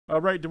All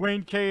right,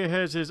 Dwayne K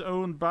has his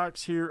own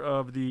box here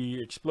of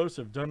the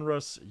explosive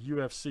Donruss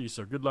UFC.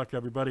 So good luck,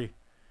 everybody.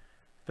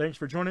 Thanks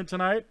for joining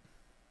tonight.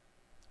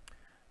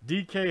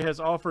 DK has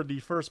offered the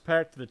first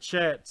pack to the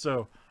chat.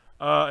 So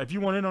if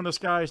you want in on this,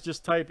 guys,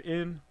 just type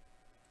in.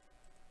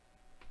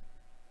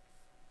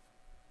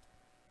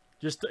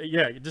 Just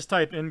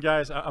type in,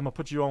 guys. I'm going to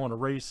put you all in a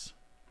race.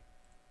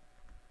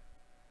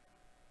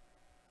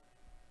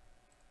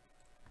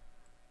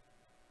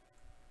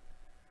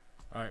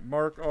 All right,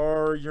 Mark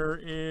R, you're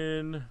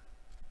in.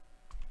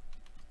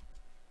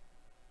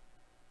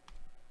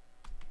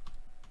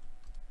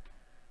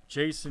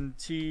 Jason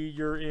T,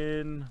 you're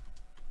in.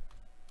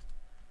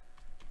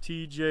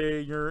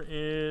 TJ, you're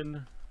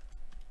in.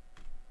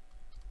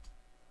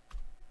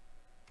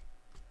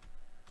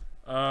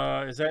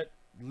 Is that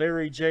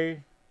Larry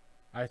J?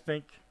 I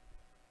think.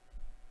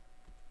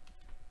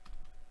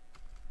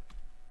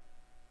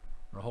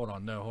 Oh, hold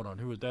on, no, hold on.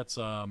 Who is that's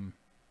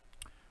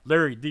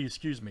Larry D,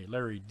 excuse me,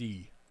 Larry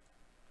D.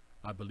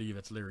 I believe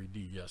it's Larry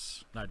D,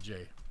 yes, not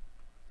J.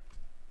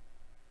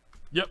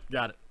 Yep,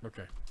 got it.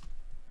 Okay.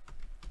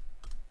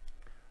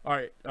 All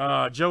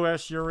right, Joe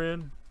S, you're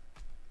in.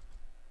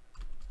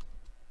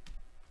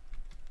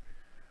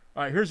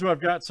 All right, here's who I've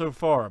got so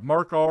far.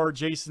 Mark R,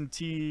 Jason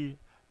T,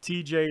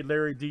 TJ,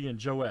 Larry D, and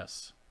Joe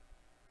S.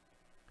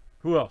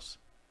 Who else?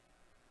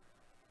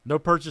 No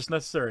purchase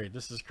necessary.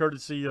 This is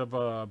courtesy of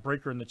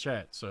Breaker in the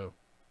chat, so.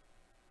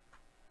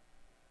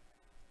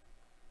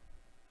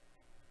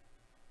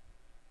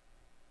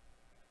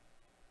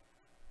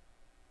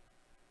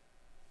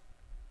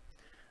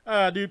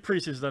 Dude,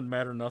 preseason doesn't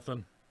matter,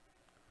 nothing.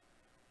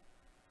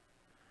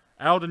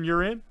 Alden,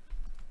 you're in.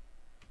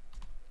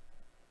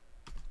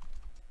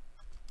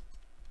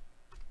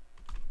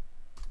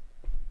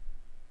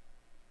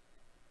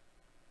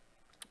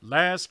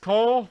 Last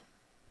call.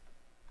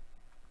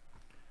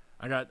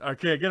 I got,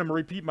 okay, again, I'm going to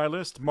repeat my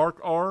list. Mark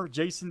R,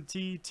 Jason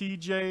T,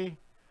 TJ,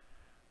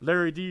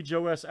 Larry D,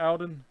 Joe S,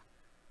 Alden.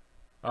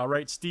 All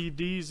right, Steve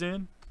D's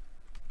in.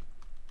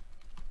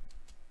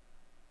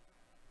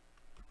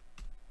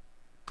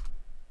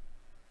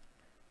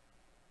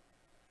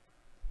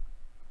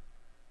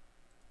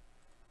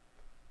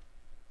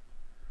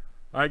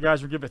 All right,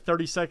 guys, we'll give it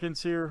 30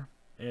 seconds here,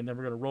 and then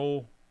we're going to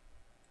roll.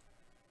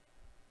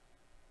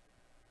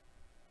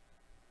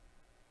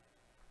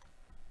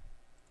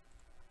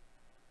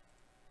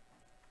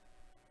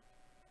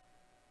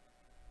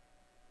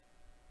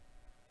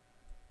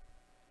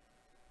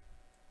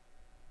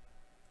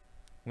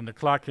 When the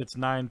clock hits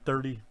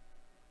 9:30.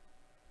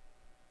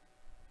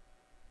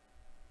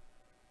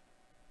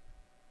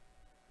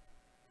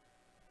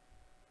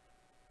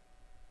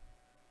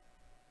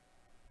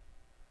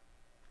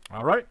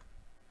 All right.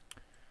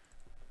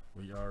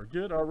 We are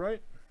good. All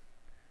right.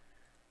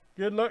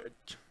 Good luck.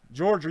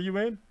 George, are you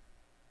in?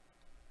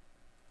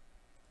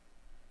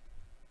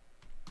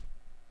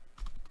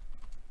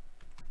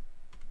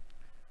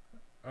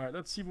 All right,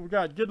 let's see what we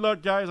got. Good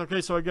luck, guys.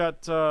 Okay, so I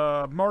got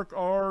Mark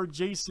R,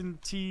 Jason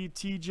T,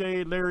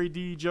 TJ, Larry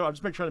D, Joe. I'm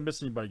just making sure I didn't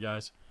miss anybody,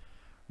 guys.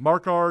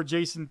 Mark R,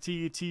 Jason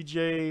T,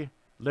 TJ,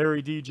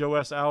 Larry D, Joe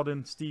S,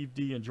 Alden, Steve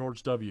D, and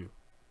George W.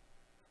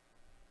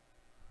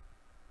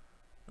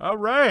 All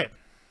right.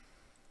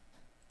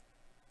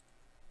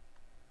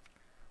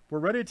 We're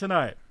ready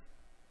tonight.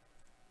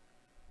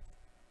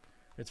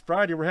 It's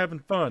Friday. We're having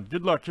fun.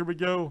 Good luck. Here we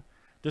go.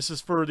 This is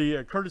for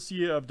the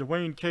courtesy of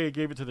Dwayne K.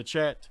 Gave it to the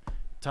chat.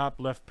 Top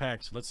left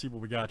packs. Let's see what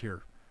we got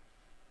here.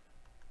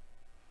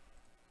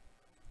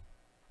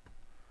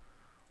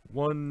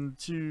 1,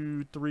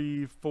 2,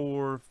 3,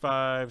 4,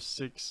 5,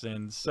 6,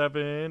 and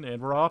 7.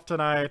 And we're off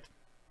tonight.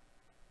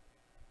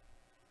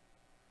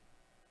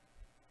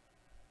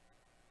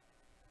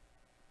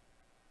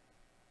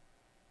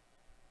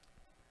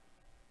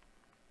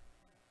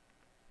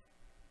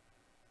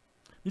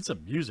 Need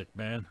some music,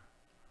 man.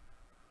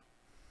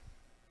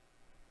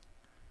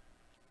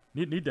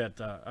 Need that.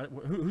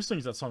 Who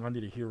sings that song? I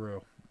Need a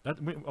Hero. I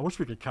wish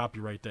we could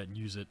copyright that and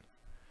use it.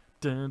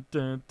 Dun,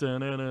 dun, dun,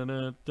 dun, dun,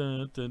 dun,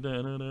 dun, dun,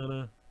 dun, dun,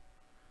 dun.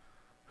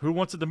 Who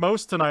wants it the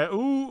most tonight? Ooh,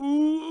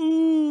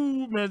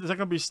 ooh, ooh, man. Is that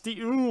gonna be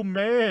Steve? Ooh,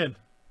 man.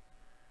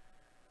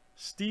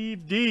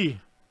 Steve D.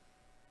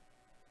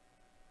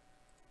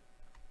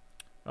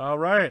 All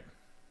right.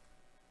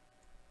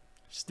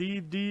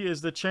 Steve D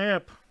is the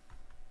champ.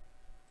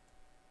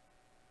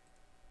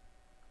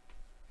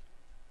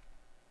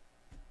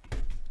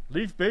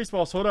 Leaf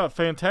Baseball sold out.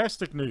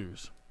 Fantastic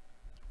news.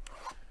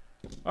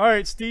 All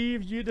right,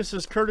 Steve, this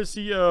is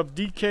courtesy of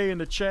DK in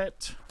the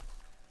chat,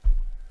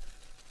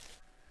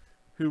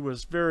 who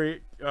was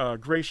very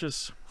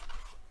gracious.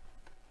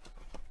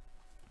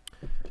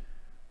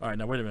 All right,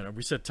 now wait a minute.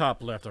 We said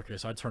top left. Okay,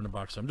 so I turned the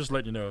box. I'm just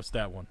letting you know it's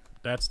that one.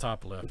 That's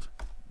top left.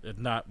 If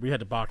not, we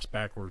had the box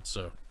backwards,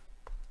 so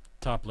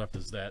top left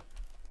is that.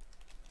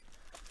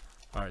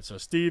 All right, so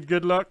Steve,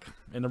 good luck,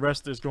 and the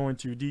rest is going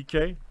to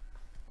DK.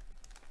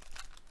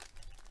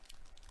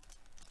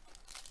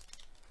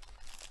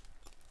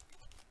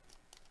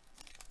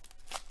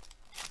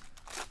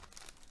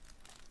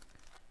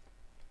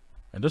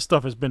 And And this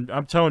stuff has been,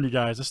 I'm telling you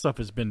guys, this stuff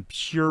has been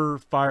pure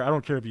fire. I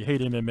don't care if you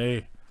hate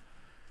MMA.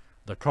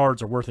 The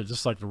cards are worth it,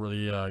 just like the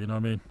really, you know what I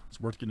mean? It's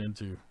worth getting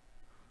into.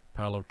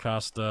 Paulo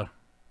Costa.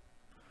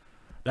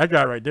 That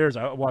guy right there,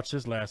 I watched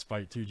his last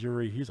fight too,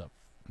 Jury. He's a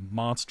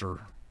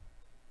monster.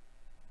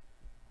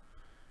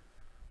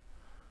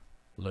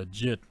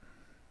 Legit.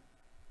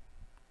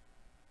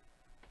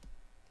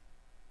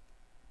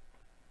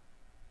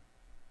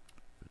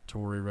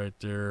 Vittori right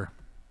there.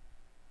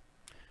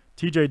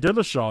 TJ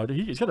Dillashaw,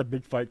 he's got a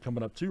big fight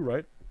coming up too,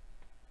 right?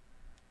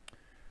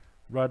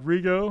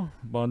 Rodrigo,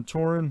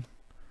 Bontorin.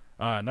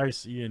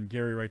 Nice Ian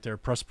Gary right there,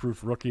 press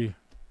proof rookie.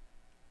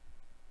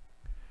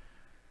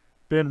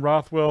 Ben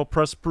Rothwell,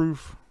 press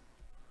proof.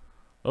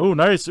 Oh,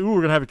 nice. Ooh,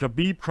 we're gonna have a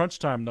Khabib crunch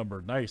time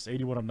number. Nice,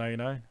 81 of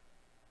 99.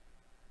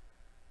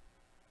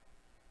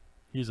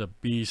 He's a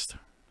beast.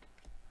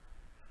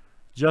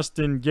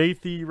 Justin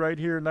Gaethje right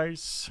here,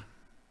 nice.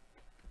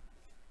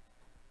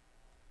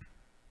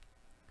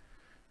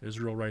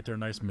 Israel right there,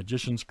 nice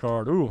Magician's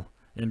card. Ooh,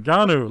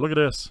 Ngannou, look at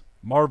this.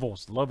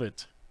 Marvels, love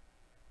it.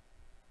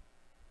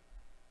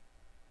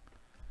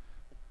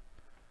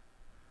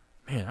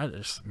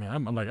 Man,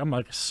 I'm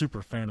like a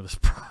super fan of this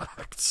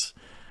product.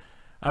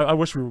 I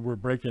wish we were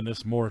breaking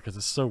this more because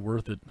it's so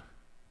worth it.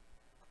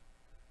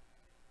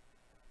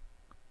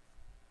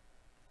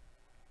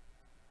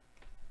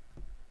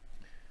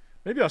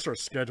 Maybe I'll start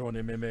scheduling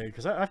MMA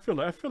because I feel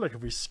like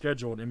if we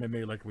scheduled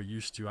MMA like we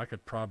used to, I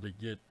could probably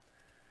get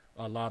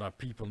a lot of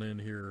people in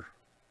here.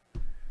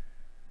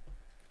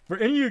 For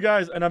any of you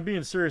guys, and I'm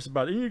being serious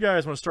about it, any of you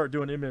guys want to start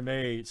doing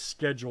MMA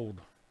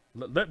scheduled,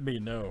 let me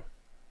know.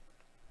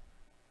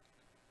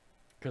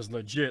 Because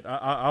legit,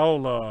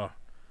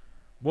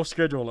 we'll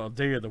schedule a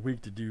day of the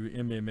week to do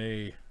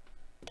MMA.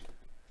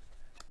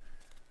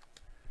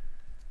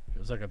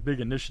 It's like a big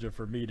initiative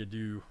for me to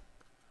do.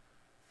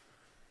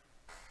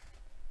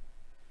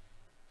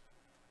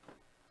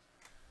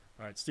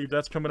 All right, Steve,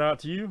 that's coming out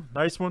to you.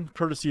 Nice one,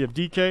 courtesy of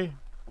DK.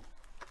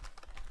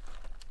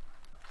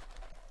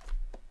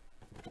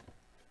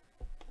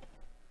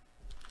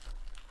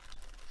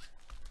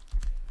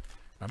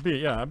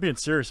 I'm being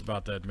serious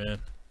about that, man.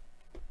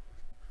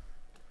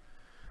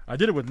 I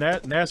did it with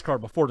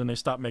NASCAR before, then they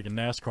stopped making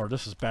NASCAR.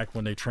 This is back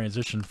when they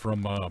transitioned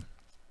from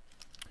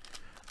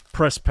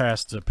Press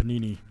Pass to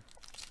Panini.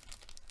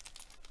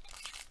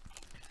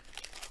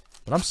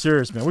 But I'm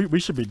serious, man. We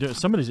should be doing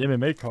some of these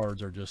MMA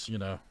cards are just, you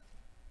know.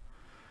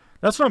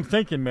 That's what I'm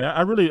thinking, man.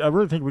 I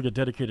really think we could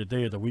dedicate a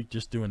day of the week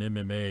just doing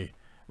MMA.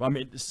 I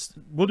mean,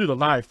 we'll do the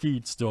live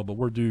feed still, but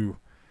we'll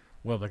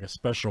have like a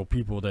special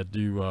people that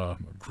do a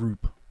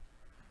group.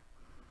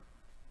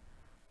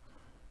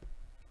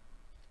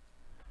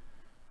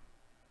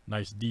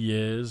 Nice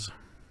Diaz.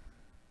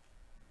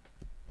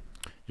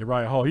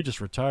 Uriah Hall, he just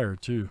retired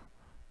too.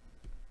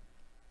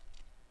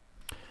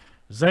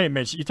 Zane,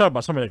 man, you talk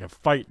about somebody that can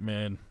fight,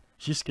 man.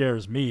 She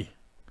scares me.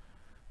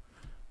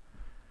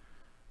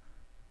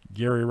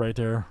 Gary right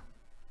there.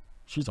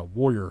 She's a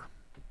warrior.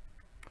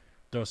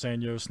 Dos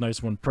Anjos,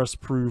 nice one. Press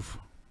proof.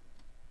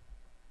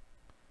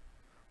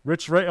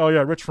 Rich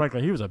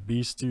Franklin, he was a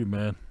beast too,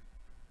 man.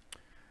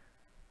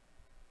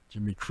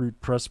 Jimmy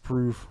Crute, press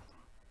proof.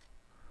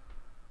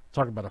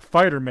 Talk about a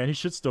fighter, man. He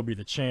should still be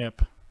the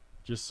champ.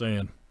 Just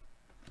saying.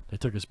 They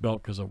took his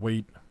belt because of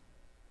weight.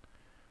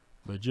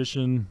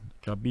 Magician,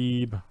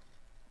 Khabib.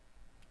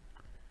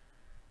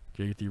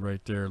 Gaethje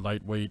right there,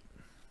 lightweight.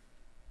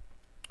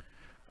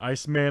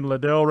 Iceman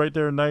Liddell right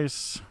there,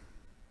 nice.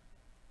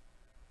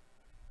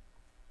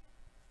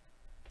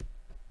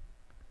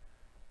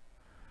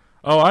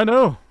 Oh, I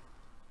know.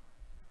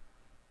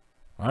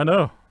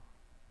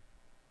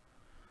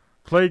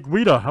 Clay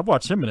Guida, I've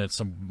watched him in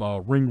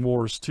some Ring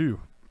Wars too.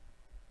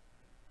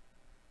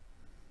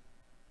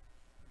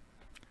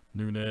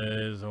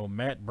 Nunes,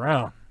 Matt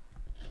Brown.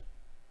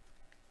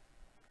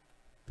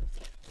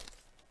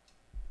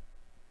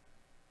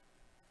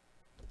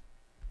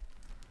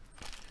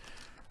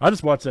 I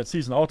just watched that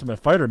season of Ultimate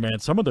Fighter, man.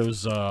 Some of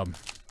those,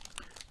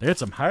 they had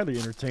some highly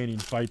entertaining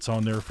fights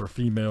on there for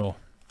female.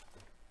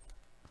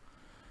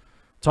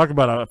 Talk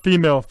about a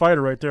female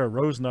fighter right there,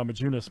 Rose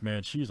Namajunas,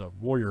 man. She's a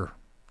warrior.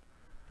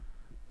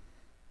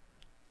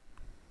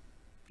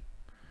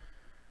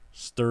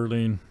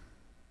 Sterling.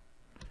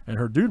 And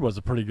her dude was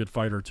a pretty good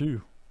fighter,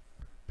 too.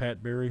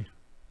 Pat Berry.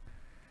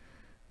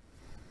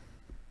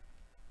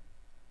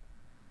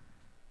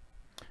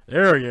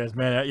 There he is,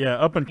 man. Yeah,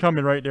 up and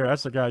coming right there.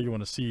 That's the guy you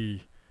want to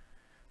see.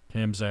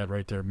 Hamzat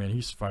right there, man.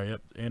 He's fire.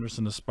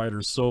 Anderson the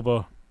Spider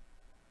Silva.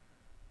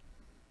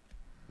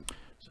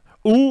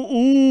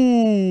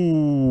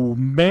 Ooh,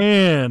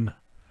 man.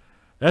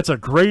 That's a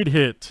great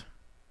hit.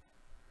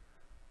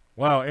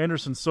 Wow,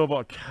 Anderson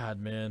Silva. God,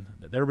 man.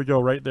 There we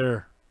go, right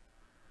there.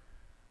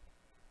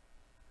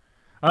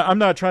 I'm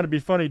not trying to be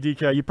funny,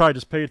 DK. You probably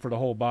just paid for the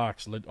whole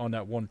box on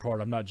that one card.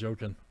 I'm not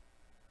joking.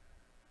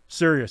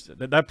 Serious.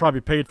 That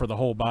probably paid for the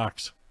whole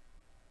box.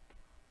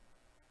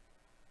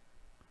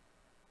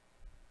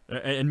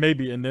 And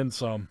then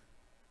some.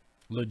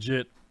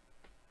 Legit.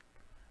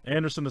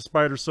 Anderson the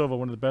Spider Silva,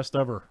 one of the best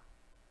ever.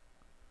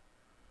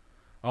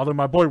 Although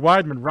my boy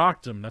Weidman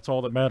rocked him, that's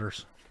all that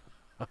matters.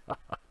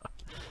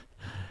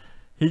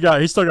 He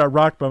still got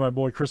rocked by my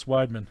boy Chris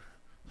Weidman.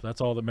 So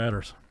that's all that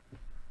matters.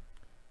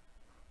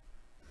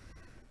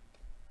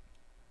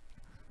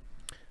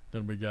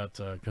 Then we got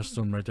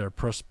custom right there,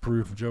 press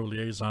proof Joe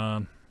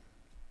Liaison.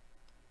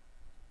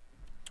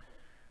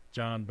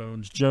 John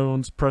Bones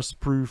Jones, press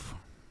proof.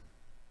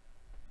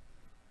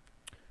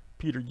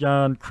 Peter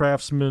Yan,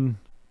 Craftsman,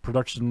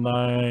 production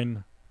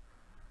line.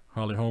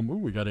 Holly Holm. Ooh,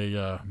 we got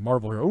a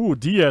Marvel here. Ooh,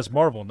 Diaz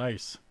Marvel,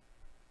 nice.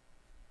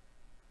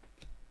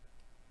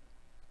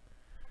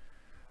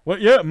 Well,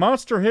 yeah,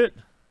 monster hit.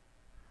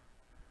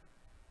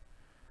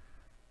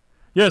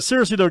 Yeah,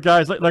 seriously though,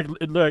 guys, like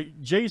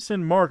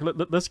Jason, Mark,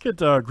 let's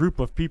get a group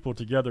of people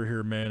together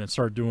here, man, and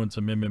start doing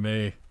some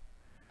MMA.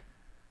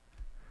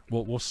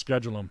 We'll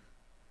schedule them.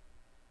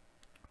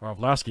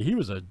 Lasky, he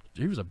was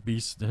a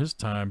beast in his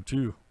time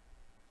too.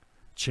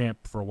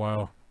 Champ for a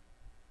while.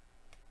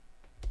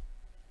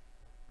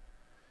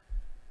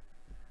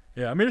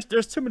 Yeah, I mean,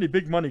 there's too many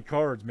big money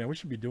cards, man. We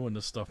should be doing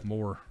this stuff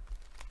more.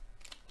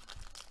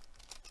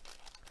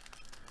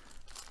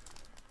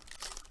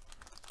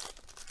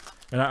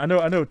 And I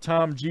know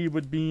Tom G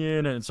would be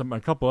in, and a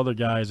couple other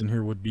guys in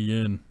here would be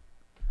in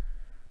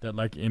that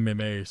like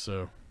MMA.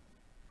 So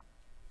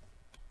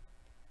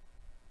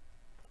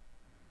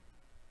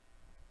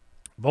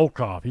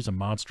Volkov, he's a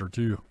monster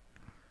too.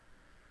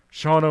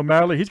 Sean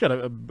O'Malley, he's got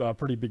a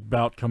pretty big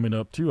bout coming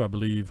up too, I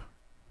believe.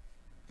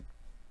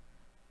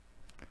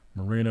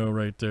 Moreno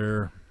right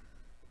there.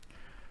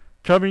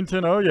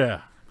 Covington, oh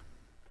yeah.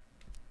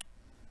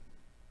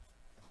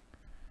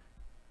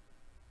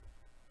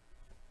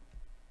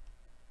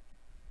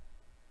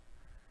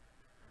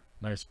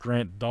 Nice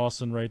Grant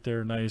Dawson right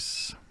there.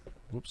 Nice.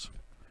 Whoops.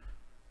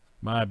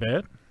 My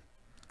bad.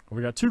 Well,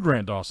 we got two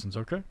Grant Dawsons,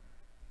 okay.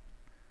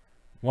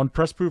 One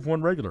press proof,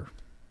 one regular.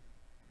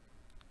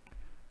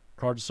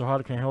 Card is so hot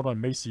I can't hold on.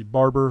 Macy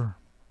Barber.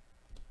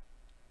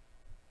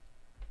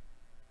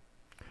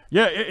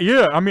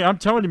 Yeah. I mean, I'm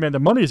telling you, man, the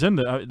money's in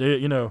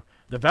the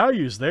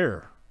value's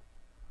there.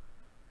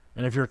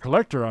 And if you're a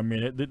collector, I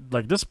mean,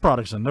 like this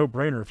product's a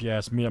no-brainer if you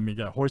ask me. I mean,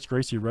 you got Hoist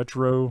Gracie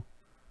Retro.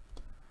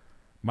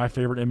 My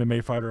favorite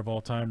MMA fighter of all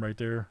time right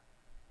there.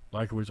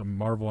 Like it was a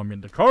Marvel. I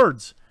mean, the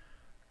cards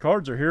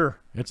are here.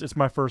 It's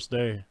my first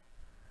day.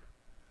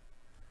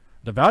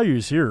 The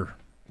value's here.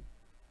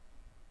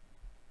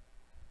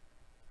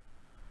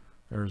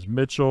 There's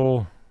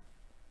Mitchell.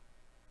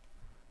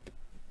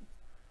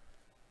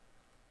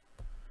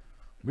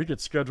 We could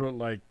schedule it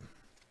like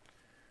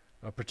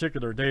a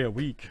particular day a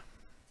week.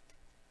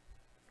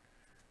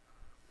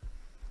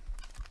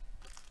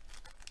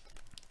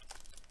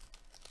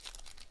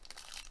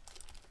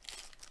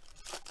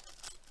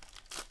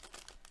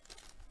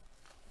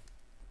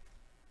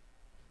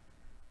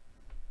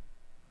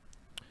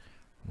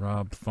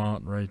 Rob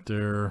Font right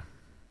there.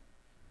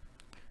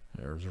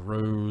 There's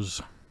Rose.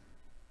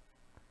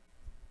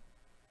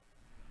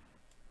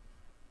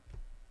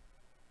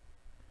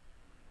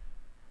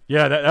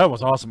 Yeah, that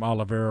was awesome.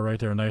 Oliveira right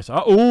there. Nice.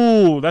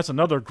 Oh, that's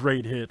another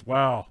great hit.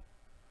 Wow.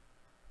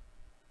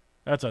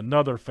 That's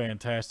another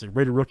fantastic.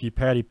 Rated rookie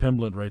Patty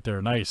Pimblett right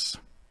there. Nice.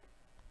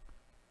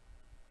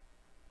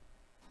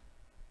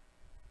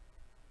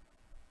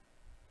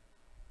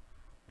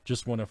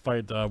 Just won a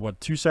fight, what,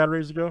 2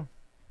 Saturdays ago?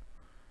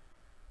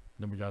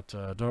 Then we got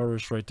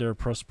Darish right there,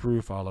 press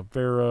proof.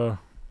 Oliveira.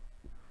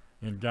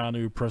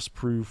 Ngannou, press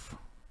proof.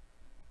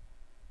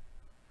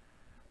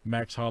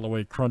 Max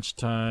Holloway, crunch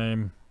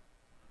time.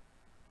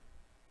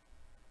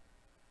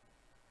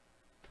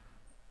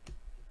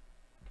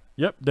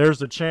 Yep, there's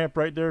the champ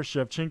right there,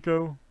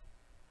 Shevchenko.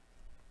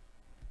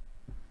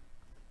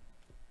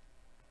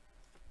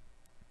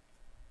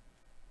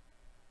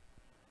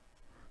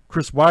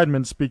 Chris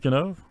Weidman, speaking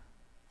of.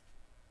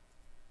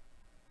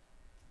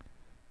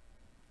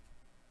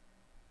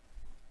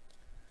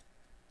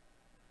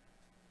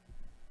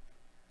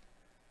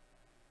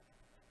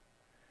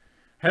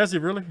 Has he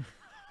really?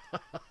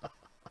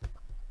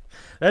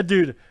 That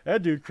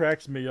dude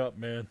cracks me up,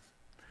 man.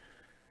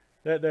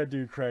 That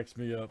dude cracks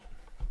me up.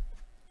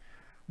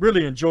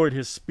 Really enjoyed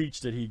his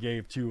speech that he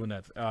gave too in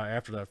that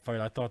after that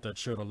fight. I thought that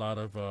showed a lot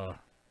of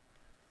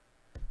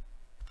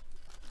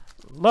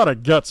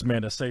guts,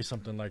 man, to say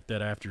something like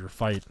that after your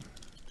fight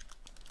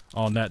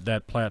on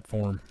that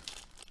platform.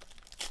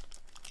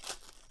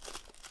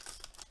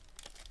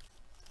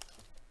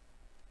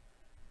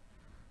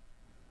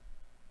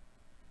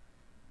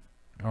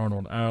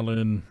 Arnold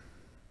Allen,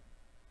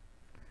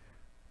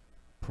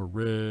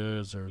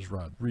 Perez, there's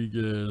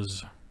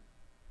Rodriguez,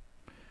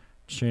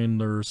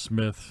 Chandler,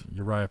 Smith,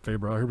 Uriah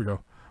Faber. Oh, here we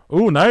go.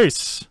 Oh,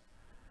 nice.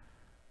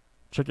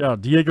 Check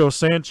out Diego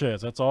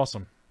Sanchez. That's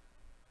awesome.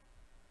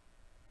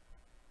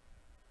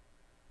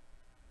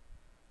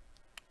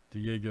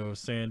 Diego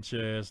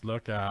Sanchez,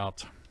 look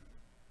out.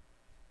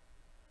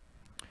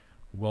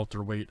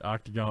 Welterweight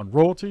Octagon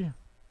royalty.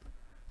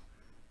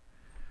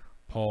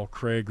 Paul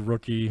Craig,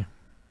 rookie.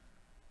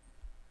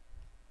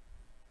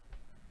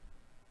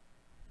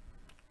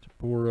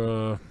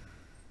 Tabora.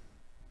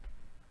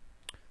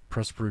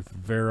 Press proof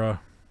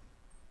Vera.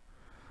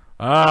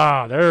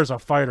 Ah, there's a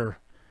fighter.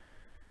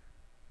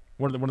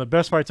 One of the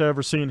best fights I've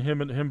ever seen.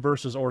 Him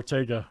versus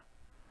Ortega.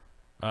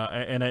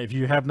 And if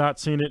you have not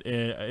seen it,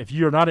 if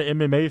you're not an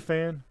MMA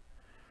fan,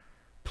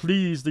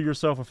 please do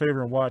yourself a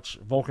favor and watch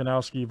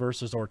Volkanovski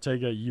versus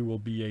Ortega. You will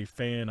be a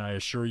fan, I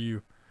assure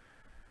you.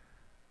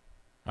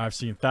 I've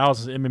seen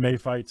thousands of MMA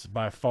fights.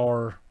 By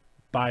far,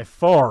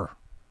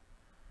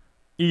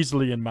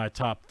 easily in my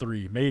top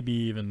 3. Maybe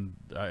even,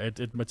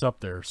 it's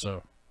up there.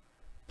 So,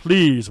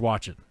 please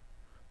watch it.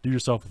 Do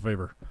yourself a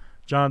favor.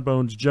 John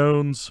Bones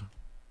Jones.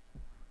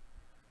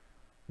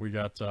 We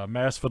got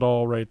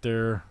Masvidal right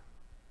there.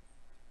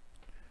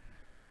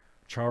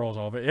 Charles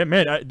Oliveira. Yeah,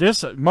 man,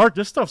 Mark,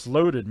 this stuff's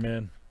loaded,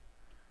 man.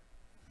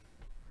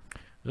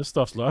 This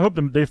stuff's loaded. I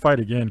hope they fight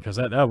again, because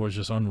that was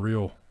just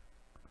unreal.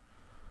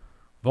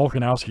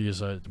 Volkanovski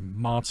is a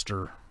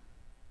monster.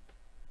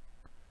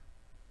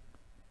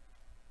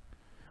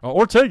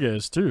 Ortega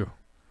is too.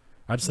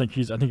 I think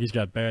he's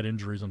got bad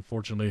injuries,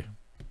 unfortunately.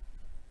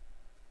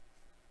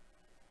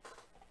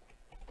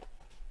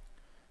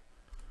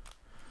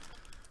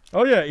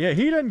 Oh yeah,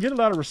 he doesn't get a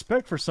lot of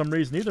respect for some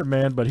reason either,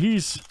 man. But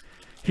he's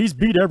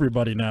beat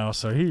everybody now,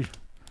 so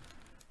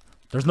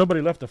there's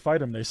nobody left to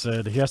fight him. They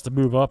said he has to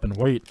move up and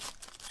wait.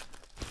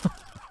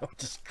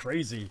 Just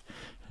crazy.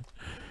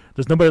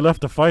 There's nobody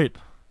left to fight.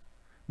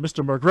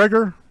 Mr.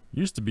 McGregor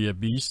used to be a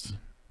beast.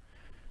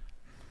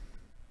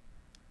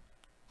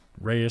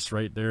 Reyes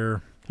right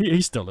there.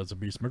 He still is a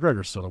beast.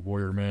 McGregor's still a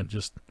warrior, man.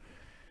 Just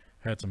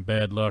had some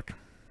bad luck.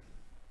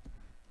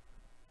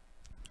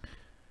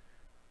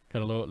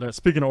 Got a little.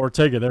 Speaking of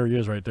Ortega, there he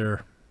is right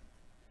there.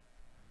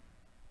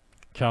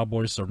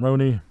 Cowboy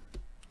Cerrone.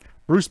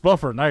 Bruce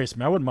Buffer, nice,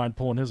 man. I wouldn't mind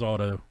pulling his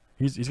auto.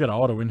 He's got an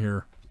auto in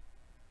here.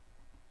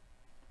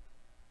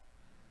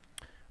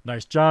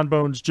 Nice John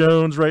Bones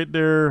Jones right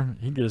there.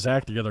 He can get his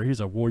act together. He's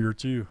a warrior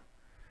too.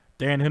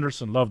 Dan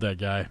Henderson, love that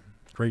guy.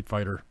 Great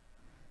fighter.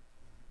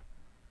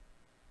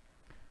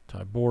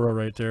 Tybura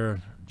right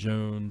there.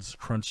 Jones,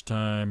 Crunch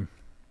Time.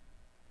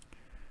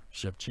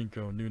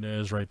 Shevchenko,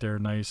 Nunez right there.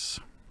 Nice.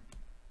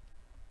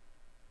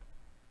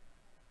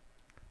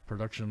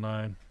 Production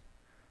line.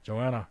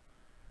 Joanna.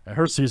 At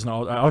her season,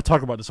 I'll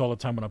talk about this all the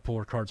time when I pull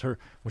her cards. When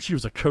she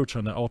was a coach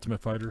on the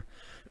Ultimate Fighter.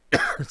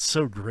 It's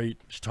so great.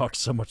 She talks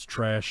so much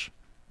trash.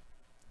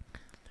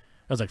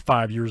 That was like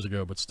 5 years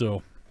ago, but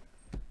still.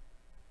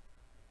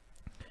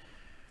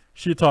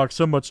 She talked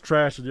so much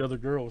trash to the other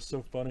girl. It was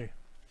so funny.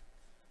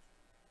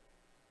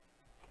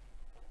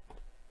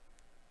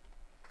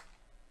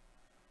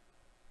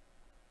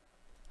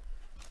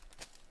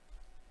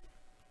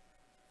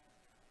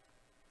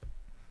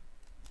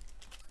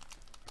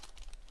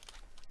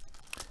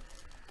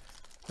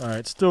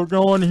 Alright, still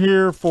going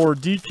here for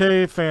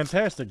DK.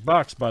 Fantastic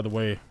box, by the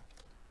way.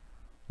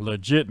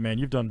 Legit, man.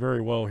 You've done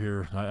very well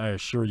here, I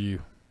assure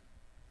you.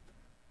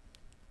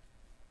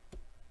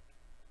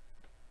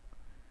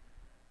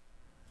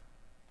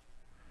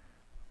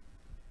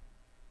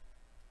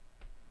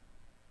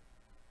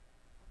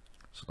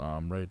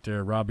 Right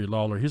there. Robbie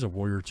Lawler. He's a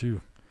warrior,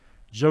 too.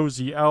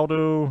 Josie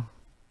Aldo.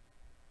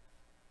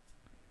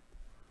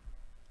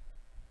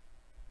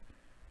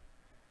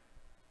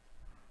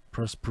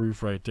 Press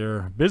proof right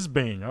there.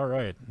 Bisbane. All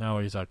right. Now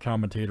he's a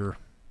commentator.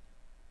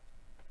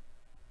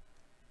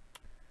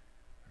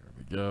 There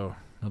we go.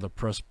 Another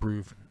press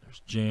proof.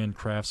 There's Jan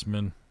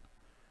Craftsman.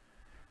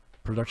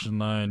 Production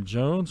line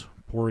Jones.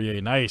 Poirier.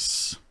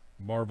 Nice.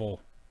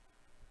 Marvel.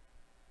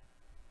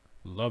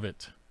 Love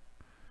it.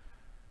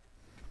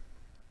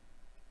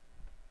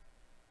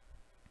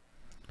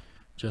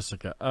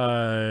 Jessica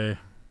I.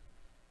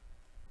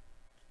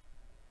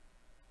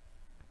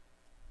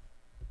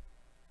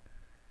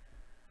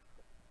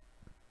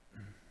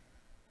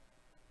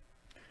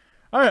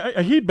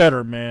 He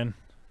better, man.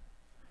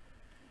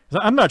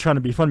 I'm not trying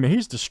to be funny, man.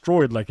 He's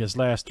destroyed like his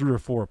last 3 or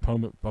 4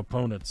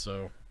 opponents,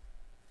 so.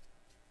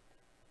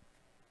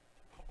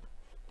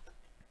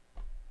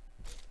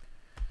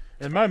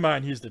 In my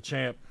mind, he's the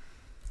champ.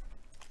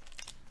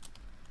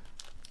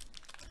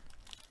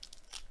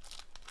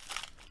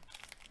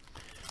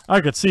 I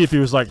could see if he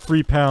was like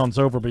 3 pounds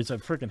over, but he's a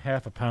freaking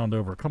half a pound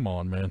over. Come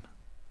on, man.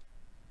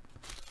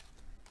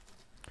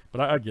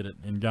 But I get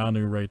it.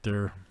 Ngannou right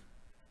there.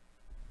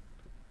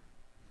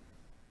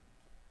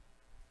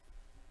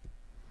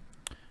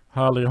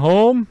 Holly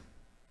Holm.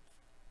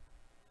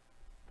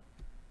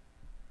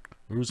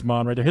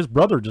 Usman right there. His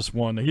brother just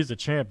won. He's the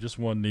champ. Just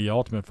won the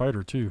Ultimate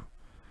Fighter too.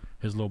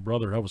 His little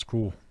brother. That was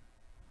cool.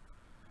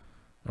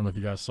 I don't know if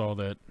you guys saw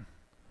that.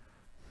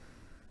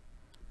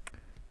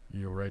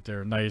 You right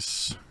there.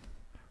 Nice.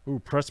 Ooh,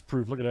 press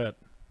proof. Look at that.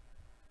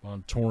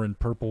 On Torin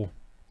purple.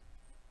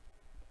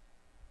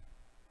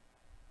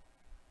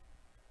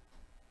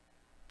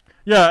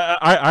 Yeah,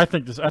 I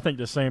think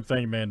the same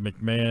thing, man.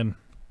 McMahon.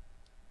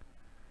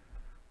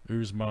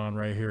 Usman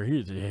right here.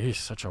 He's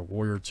such a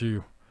warrior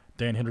too.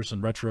 Dan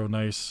Henderson retro,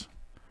 nice.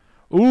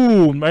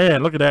 Ooh,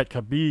 man, look at that.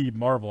 Khabib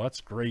Marvel.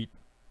 That's great.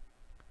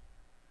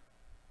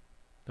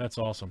 That's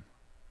awesome.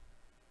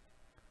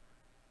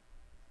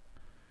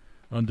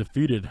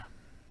 Undefeated.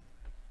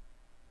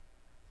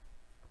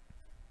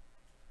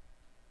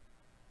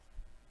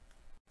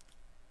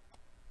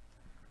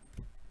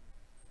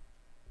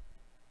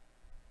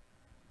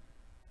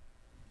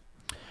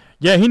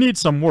 Yeah, he needs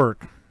some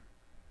work.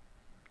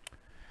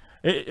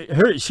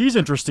 She's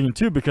interesting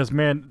too because,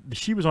 man,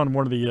 she was on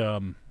one of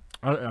the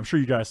I'm sure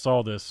you guys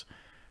saw this.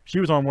 She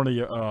was on one of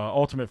the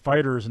Ultimate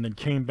Fighters and then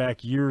came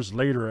back years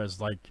later as,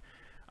 like,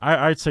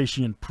 I'd say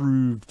she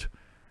improved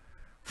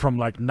from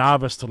like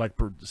novice to like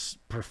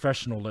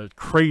professional. Like,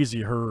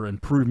 crazy her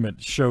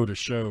improvement show to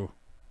show.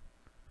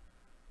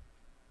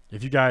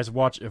 If you guys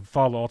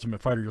follow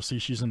Ultimate Fighter, you'll see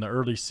she's in the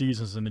early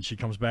seasons and then she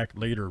comes back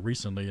later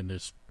recently and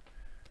is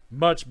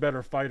much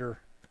better fighter.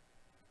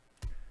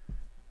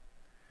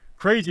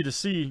 Crazy to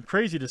see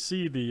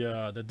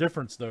the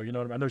difference, though. You know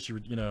what I mean? I know she,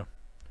 you know,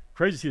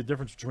 crazy to see the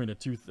difference between the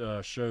two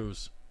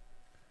shows.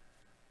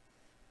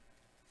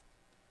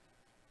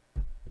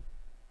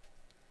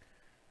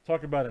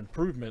 Talk about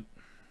improvement.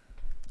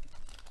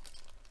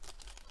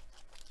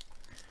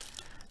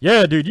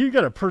 Yeah, dude, you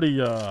got a pretty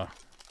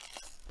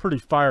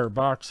fire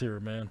box here,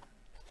 man.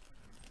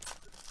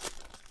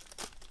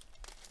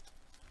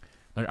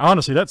 Like,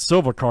 honestly, that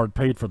silver card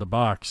paid for the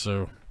box,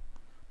 so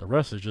the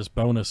rest is just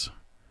bonus.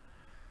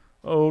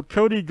 Oh,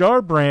 Cody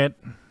Garbrandt.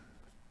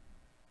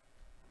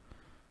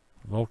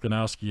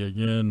 Volkanovski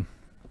again.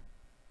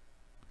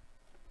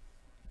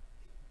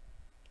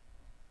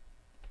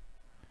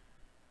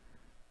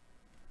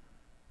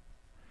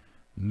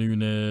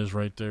 Nunes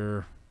right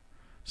there.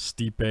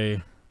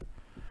 Stipe.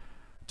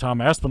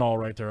 Tom Aspinall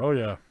right there. Oh,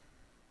 yeah.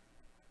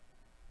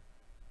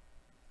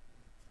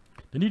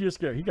 Didn't he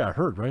just he got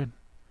hurt, right?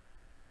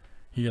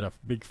 He had a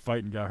big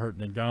fight and got hurt.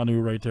 And then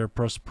Ngannou right there,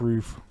 press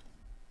proof.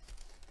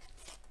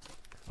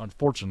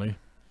 Unfortunately.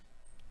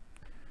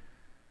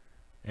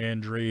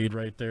 Andrade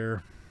right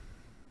there.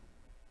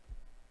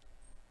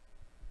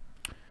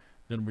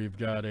 Then we've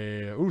got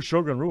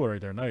Shogun Rua right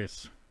there.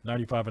 Nice.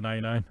 95 and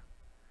 99.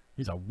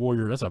 He's a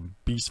warrior. That's a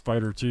beast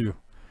fighter too.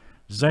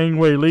 Zhang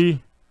Wei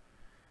Li.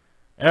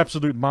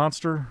 Absolute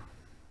monster.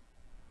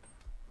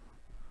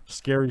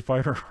 Scary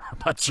fighter. I'm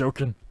not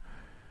joking.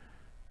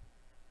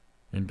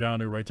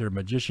 Ngannou right there.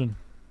 Magician.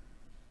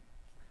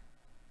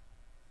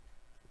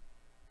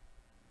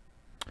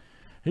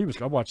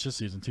 I watched this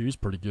season too. He's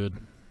pretty good.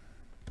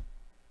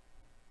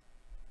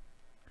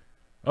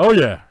 Oh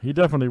yeah, he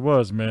definitely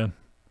was, man.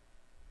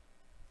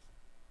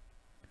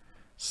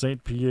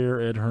 St.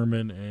 Pierre, Ed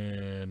Herman,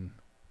 and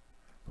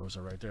those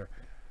are right there.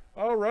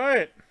 All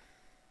right.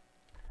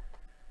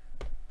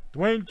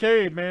 Dwayne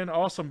Cade, man,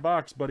 awesome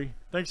box, buddy.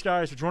 Thanks,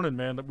 guys, for joining,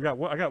 man. I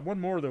got one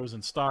more of those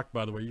in stock,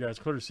 by the way. You guys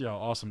clearly see how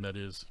awesome that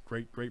is.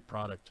 Great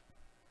product.